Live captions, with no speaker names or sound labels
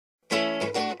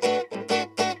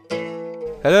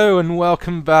Hello and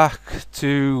welcome back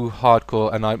to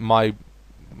Hardcore, and my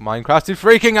Minecraft is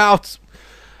freaking out!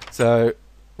 So,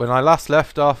 when I last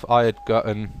left off, I had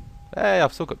gotten... Hey,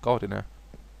 I've still got gold in there.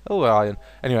 Oh, iron.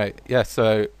 Anyway, yeah,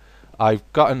 so I've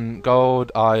gotten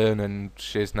gold, iron, and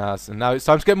shiznaz, and now it's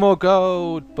time to get more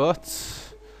gold,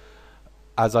 but...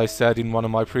 As I said in one of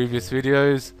my previous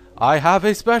videos, I have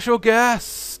a special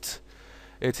guest!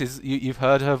 It is... You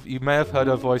may have heard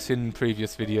her voice in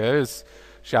previous videos.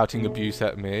 Shouting abuse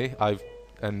at me,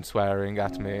 and swearing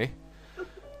at me,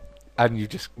 and you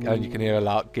can hear a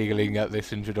lot giggling at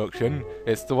this introduction.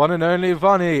 It's the one and only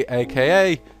Vonnie,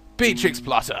 aka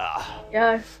BeatrixPlotter.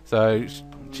 Yeah. So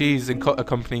she's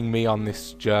accompanying me on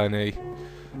this journey.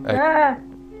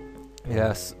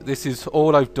 Yes, this is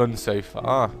all I've done so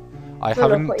far.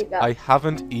 I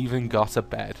haven't even got a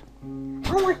bed.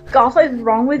 Oh my god, what is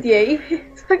wrong with you?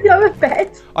 It's like you have a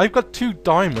bed. I've got 2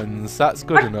 diamonds. That's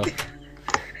good enough.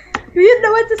 You didn't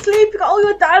know where to sleep. You got all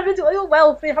your diamonds, all your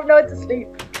wealth, and you have nowhere to sleep.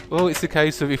 Well, it's a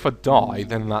case of if I die,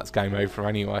 then that's game over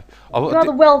anyway. You're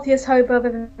the wealthiest hobo I've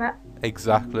ever met.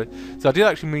 Exactly. So I did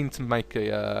actually mean to make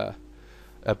a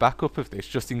backup of this,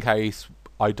 just in case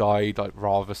I died like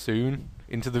rather soon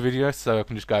into the video, so I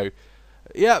can just go,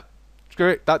 yep, screw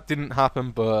it, that didn't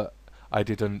happen, but I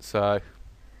didn't, so...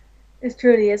 It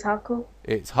truly is hardcore.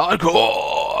 It's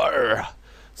hardcore! Right.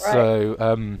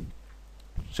 So,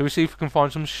 shall we see if we can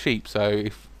find some sheep? So,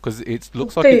 because it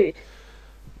looks like food.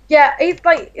 Yeah, it's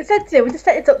like it said to. We just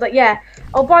set it up like, yeah.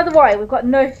 Oh, by the way, we've got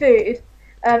no food.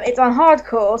 It's on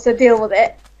hardcore, so deal with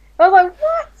it. I was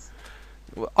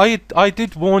like, what? I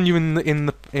did warn you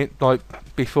in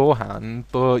like beforehand,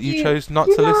 but you chose not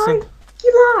to listen.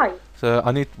 You lie. So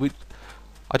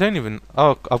I don't even.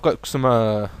 Oh, I've got some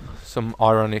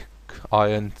ironic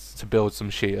iron to build some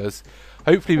shears.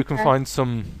 Hopefully, we can find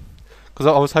some. Because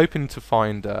I was hoping to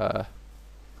find I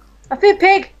see a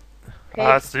pig.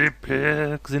 I see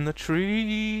pigs in the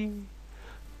tree.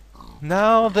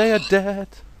 Now they are dead.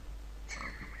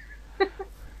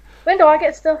 When do I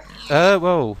get stuff?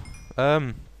 Well,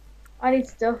 I need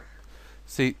stuff.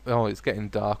 See, oh, it's getting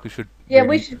dark. We should. Yeah,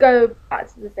 we should go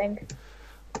back to the thing.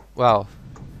 Well,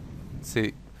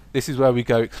 see, this is where we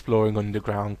go exploring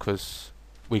underground because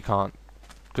we can't.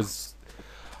 Because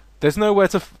there's nowhere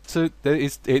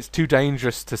it's too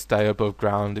dangerous to stay above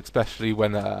ground, especially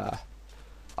when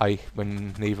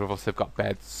when neither of us have got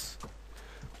beds.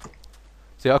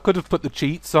 See, I could have put the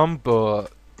cheats on,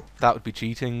 but that would be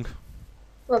cheating.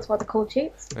 Well, that's why they're called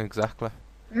cheats. Exactly.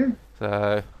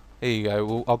 So here you go.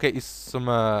 Well, I'll get you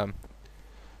some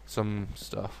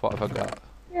stuff. What have I got?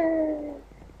 Yay.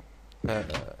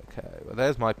 Okay. Well,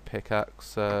 there's my pickaxe.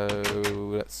 So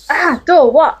let's.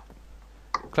 Door. What?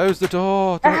 Close the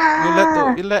door.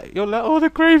 You'll let all the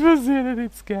creepers in, and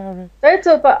it's scary. Don't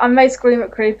talk about. I may scream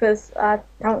at creepers. I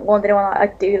haven't warned anyone I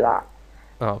do that.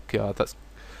 Oh god, that's.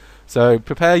 So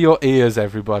prepare your ears,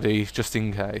 everybody, just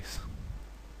in case.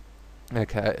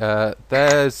 Okay.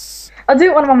 There's. I'll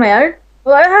do one on my own.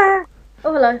 Like, oh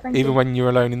hello. Thank you. Even when you're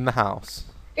alone in the house.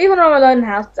 Even when I'm alone in the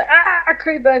house, it's like, a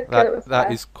creeper.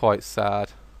 That is quite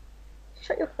sad.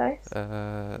 Shut your face.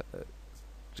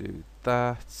 Do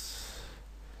that.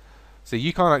 So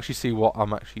you can't actually see what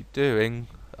I'm actually doing.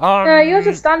 No, you're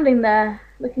just standing there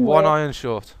looking one weird. iron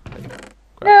short.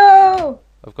 No!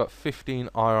 I've got 15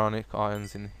 ironic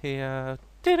irons in here.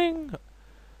 Ding!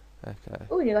 Okay.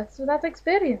 Oh, you got that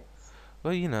experience.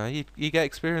 Well, you know, you get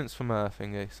experience from a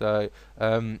thingy. So,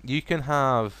 you can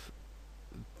have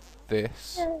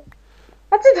this. Yeah.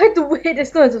 That's like the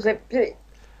weirdest noise. I was like,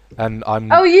 and I'm...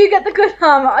 Oh, you get the good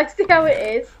armor. I see how it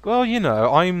is. Well, you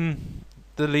know, I'm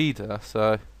the leader,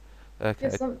 so...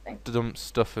 Okay, dump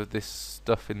stuff of this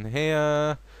stuff in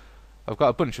here. I've got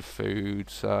a bunch of food,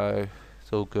 so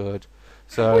it's all good.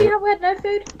 So we had no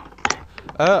food?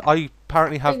 I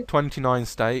apparently have 29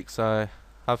 steaks, so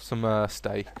have some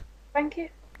steak. Thank you.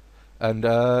 And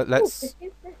let's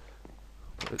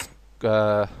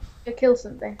kill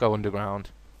something. Go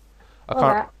underground.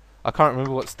 I can't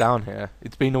remember what's down here.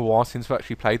 It's been a while since we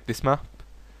actually played this map.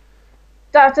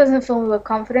 That doesn't fill me with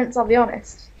confidence, I'll be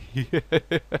honest. Yeah.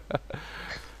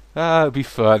 It'll be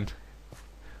fun.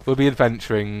 We'll be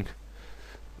adventuring.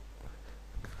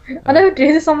 I never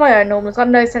do this on my own normally. I've got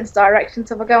no sense of direction,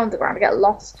 so if I go underground I get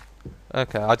lost.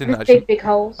 Okay, I didn't actually big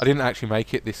holes. I didn't actually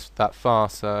make it that far,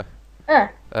 so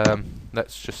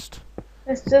let's just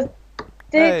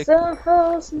dig some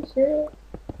holes and shit.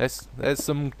 There's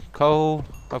some coal.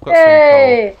 I've got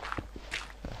some coal.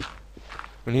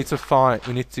 We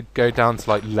need to go down to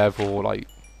like level, like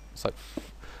it's like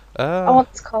I want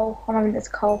this coal. I'm having this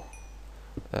coal.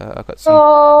 I've got some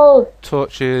Gold.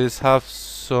 torches. Have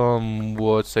some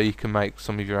wood so you can make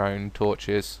some of your own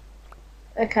torches.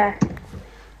 Okay.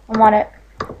 I'm on it.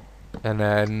 And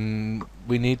then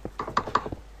we need,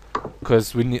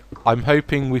 because I'm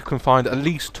hoping we can find at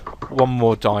least one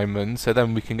more diamond, so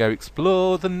then we can go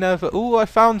explore the Nether. Oh, I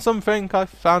found something! I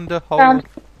found a hole. Found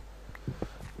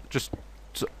Just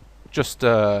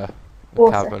a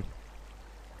water. cavern.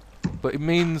 But it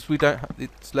means we don't.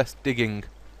 It's less digging.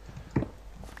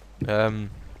 This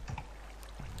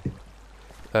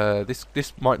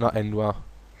might not end well.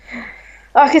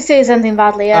 I can see something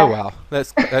badly. Yeah. Oh well,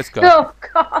 let's go. Oh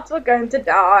God, we're going to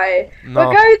die. No.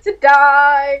 We're going to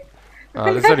die. Oh,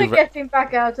 We're there's never only getting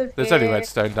back out of There's here. only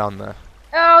redstone down there.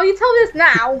 Oh, you tell me this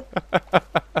now.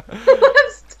 I'm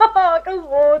stuck in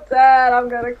water and I'm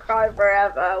going to cry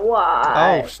forever.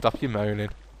 Why? Oh, stop your moaning.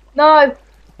 No.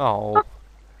 Oh.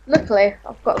 Luckily,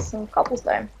 I've got some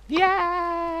cobblestone.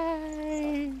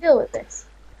 Yay! Deal with this.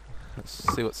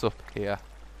 Let's see what's up here.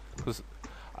 'Cause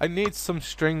I need some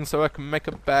string so I can make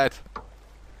a bed.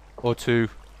 Or two.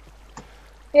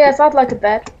 Yes, I'd like a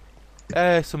bed.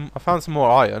 I found some more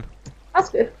iron. That's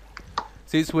good.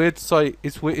 See, it's weird.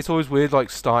 It's always weird, like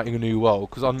starting a new world.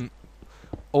 Because on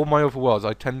all my other worlds,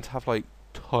 I tend to have like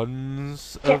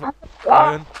tons of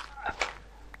iron.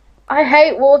 I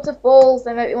hate waterfalls.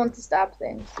 They make me want to stab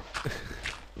things.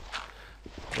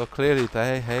 Well, clearly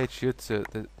they hate you too.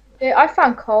 Yeah, I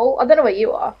found coal. I don't know where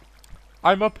you are.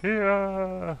 I'm up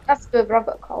here. That's good, but I've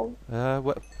got coal.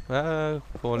 Falling.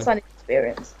 That's only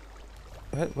experience.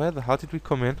 Where the hell did we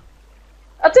come in?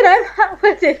 I don't know.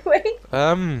 Where did we?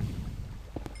 I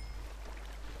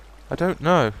don't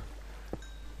know.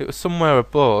 It was somewhere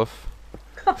above.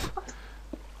 God.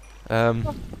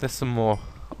 There's some more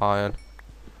iron.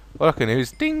 All I can hear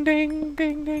is ding ding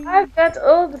ding ding. I've got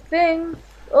all the things,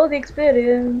 all the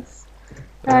experience.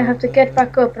 Now I have to get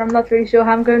back up, and I'm not really sure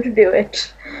how I'm going to do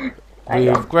it.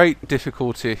 With great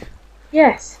difficulty.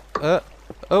 Yes. Oh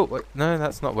wait, no,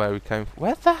 that's not where we came.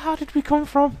 Where the hell did we come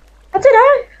from? I don't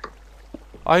know.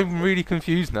 I'm really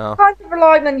confused now. I'm kind of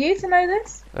relying on you to know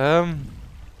this. Oh,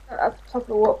 At the top of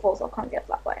the waterfall, so I can't get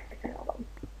that way. Okay, hold on.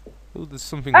 there's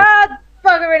something. Ah,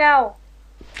 buggering out.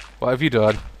 What have you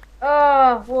done?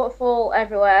 Oh, waterfall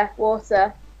everywhere.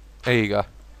 Water. There you go.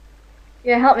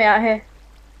 Yeah, help me out here.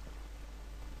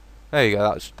 There you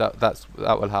go. That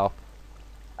will help.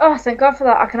 Oh, thank God for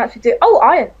that. I can actually do. Oh,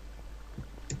 iron.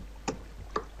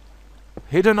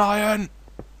 Hidden iron.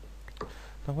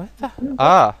 Now where the?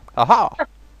 Aha!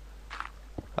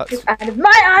 That's. It's out of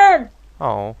my iron.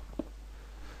 Oh.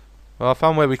 Well, I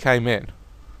found where we came in.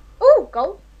 Ooh,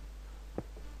 gold.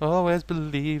 Always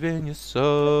believe in your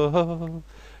soul.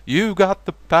 You got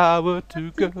the power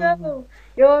to go. No,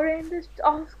 you're in this.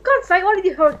 Oh, for God's sake, why did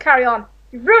you carry on?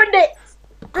 You ruined it.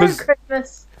 Ruined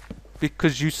Christmas.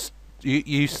 Because you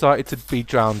started to be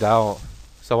drowned out.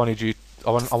 So I wanted you.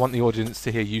 I want the audience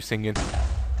to hear you singing.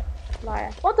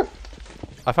 Liar. What the?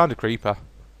 I found a creeper.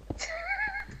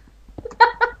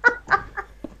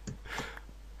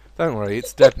 Don't worry,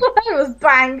 it's dead. That was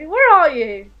bang. Where are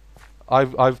you?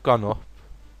 I've gone up.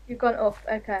 You've gone up.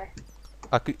 Okay.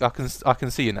 I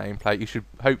can see your nameplate. You should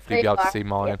hopefully be able to see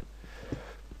mine.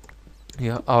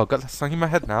 Yeah. Oh, I've got that song in my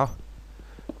head now.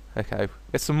 Okay,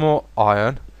 get some more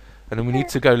iron, and then we need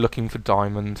to go looking for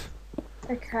diamond.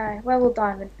 Okay. Where will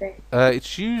diamond be?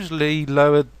 It's usually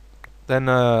lower than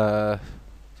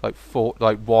like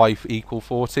y equal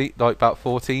 40, like about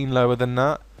 14 lower than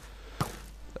that.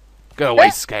 Go away,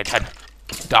 skeleton!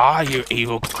 Die, you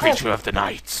evil creature of the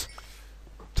night!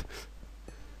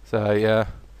 So yeah,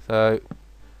 well,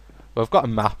 I've got a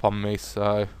map on me,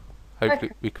 so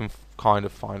hopefully we can kind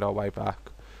of find our way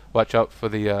back. Watch out for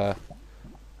the.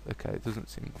 Okay, it doesn't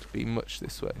seem to be much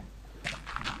this way.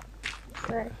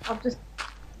 So, I've just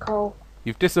coal.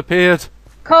 You've disappeared,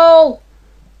 Coal.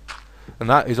 and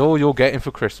that is all you're getting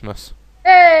for Christmas.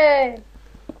 Hey.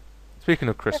 Speaking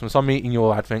of Christmas, I'm eating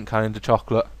your advent calendar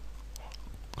chocolate.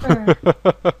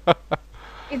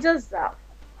 He does that.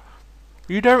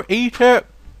 You don't eat it.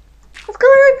 I've got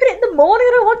to open it in the morning.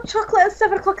 I don't want chocolate at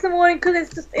 7 o'clock in the morning because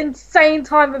it's just insane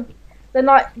time of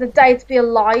the day to be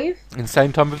alive.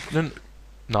 Insane time of the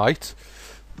night.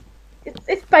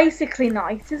 It's basically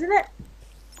night, isn't it?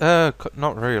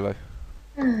 Not really.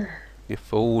 You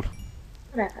fool.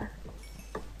 Whatever.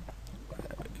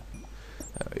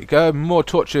 There we go. More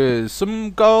torches.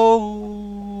 Some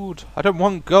gold. I don't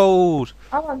want gold.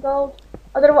 I want gold.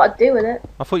 I don't know what I'd do with it.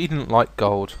 I thought you didn't like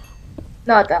gold.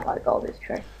 No, I don't like gold. It's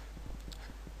true.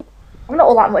 I'm not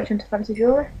all that much into fancy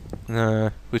jewellery.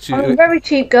 No, which I'm a is very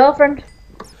cheap girlfriend.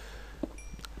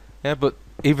 yeah, but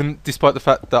even despite the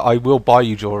fact that I will buy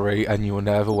you jewellery and you will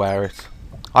never wear it.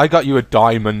 I got you a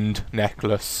diamond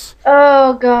necklace.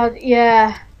 Oh god,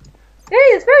 yeah. Yeah,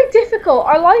 it's very difficult.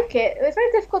 I like it. It's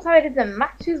very difficult to find the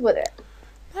matches with it.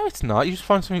 No, it's not. You just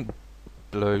find something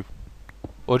blue.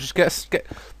 Or just get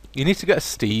you need to get a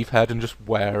Steve head and just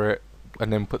wear it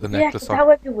and then put the necklace on. That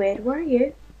would be weird. Where are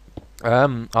you?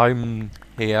 I'm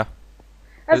here.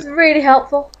 That's really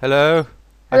helpful. Hello?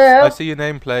 Hello? I see your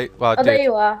nameplate. Well, I Oh, did. there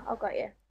you are. I've got you.